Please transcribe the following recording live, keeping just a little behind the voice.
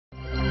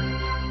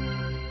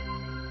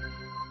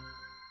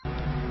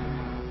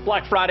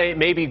Black Friday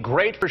may be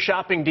great for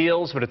shopping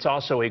deals, but it's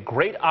also a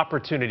great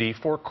opportunity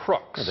for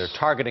crooks. They're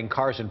targeting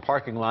cars in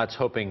parking lots,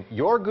 hoping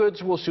your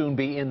goods will soon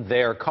be in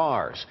their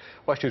cars.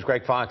 WESH News'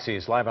 Greg Foxy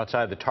is live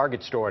outside the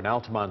Target store in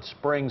Altamont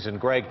Springs.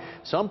 And Greg,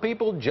 some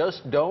people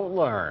just don't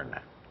learn.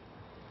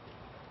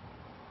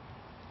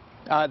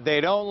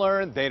 They don't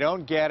learn, they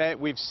don't get it.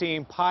 We've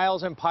seen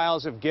piles and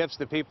piles of gifts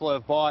that people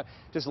have bought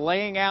just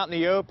laying out in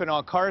the open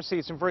on car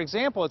seats. And for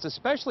example, it's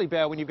especially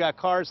bad when you've got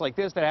cars like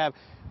this that have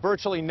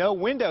virtually no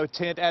window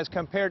tint as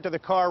compared to the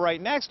car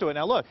right next to it.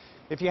 Now look,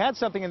 if you had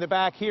something in the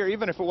back here,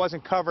 even if it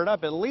wasn't covered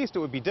up, at least it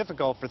would be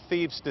difficult for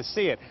thieves to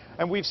see it.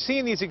 And we've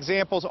seen these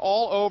examples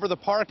all over the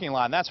parking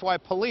lot. And that's why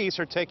police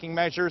are taking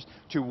measures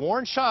to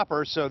warn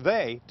shoppers so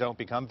they don't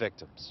become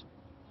victims.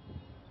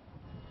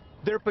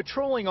 They're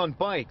patrolling on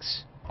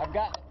bikes. I've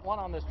got one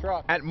on this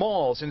truck. At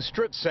malls and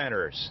strip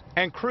centers,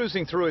 and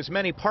cruising through as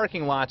many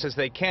parking lots as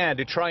they can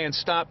to try and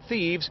stop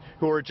thieves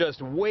who are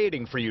just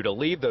waiting for you to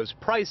leave those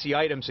pricey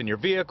items in your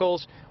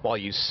vehicles while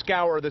you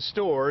scour the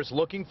stores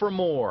looking for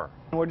more.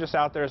 We're just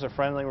out there as a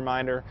friendly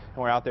reminder, and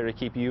we're out there to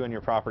keep you and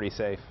your property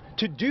safe.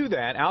 To do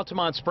that,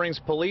 Altamont Springs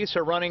police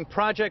are running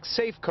Project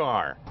Safe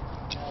Car,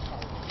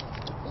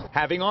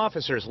 having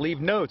officers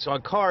leave notes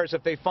on cars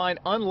if they find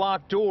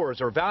unlocked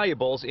doors or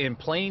valuables in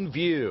plain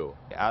view.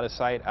 Out of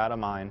sight, out of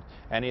mind.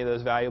 Any of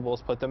those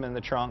valuables, put them in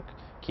the trunk,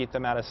 keep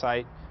them out of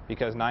sight,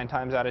 because 9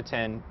 times out of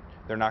 10,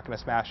 they're not going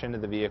to smash into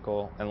the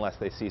vehicle unless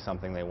they see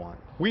something they want.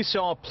 We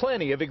saw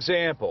plenty of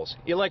examples: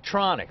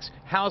 electronics,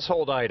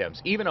 household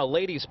items, even a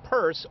lady's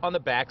purse on the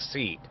back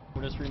seat.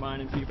 We're just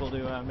reminding people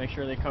to make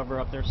sure they cover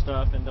up their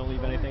stuff and don't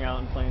leave anything out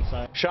in plain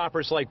sight.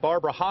 Shoppers like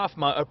Barbara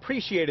Hoffma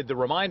appreciated the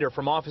reminder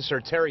from Officer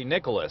Terry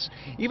Nicholas,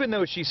 even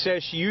though she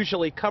says she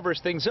usually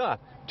covers things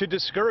up to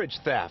discourage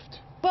theft.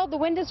 Well, the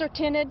windows are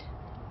tinted.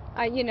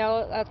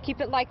 Keep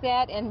it like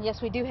that. And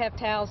yes, we do have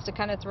towels to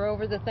kind of throw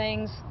over the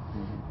things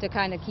to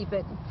kind of keep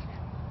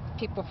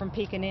people from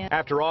peeking in.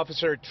 After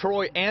Officer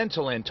Troy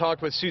Antolin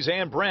talked with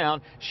Suzanne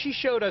Brown, she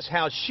showed us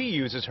how she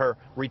uses her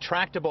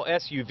retractable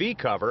SUV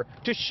cover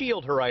to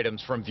shield her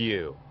items from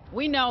view.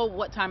 We know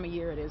what time of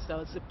year it is,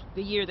 so it's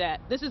the year that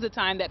this is the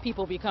time that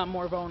people become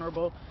more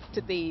vulnerable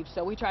to thieves,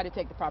 so we try to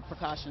take the proper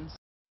precautions.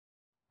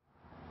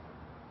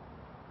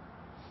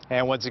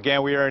 And once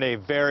again, we are in a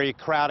very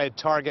crowded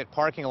Target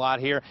parking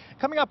lot here.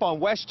 Coming up on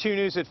WESH 2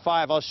 News at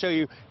 5, I'll show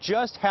you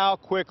just how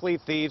quickly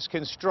thieves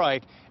can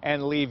strike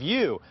and leave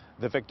you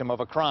the victim of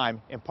a crime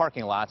in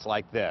parking lots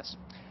like this.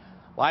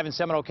 Live in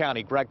Seminole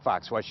County, Greg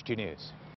Fox, WESH 2 News.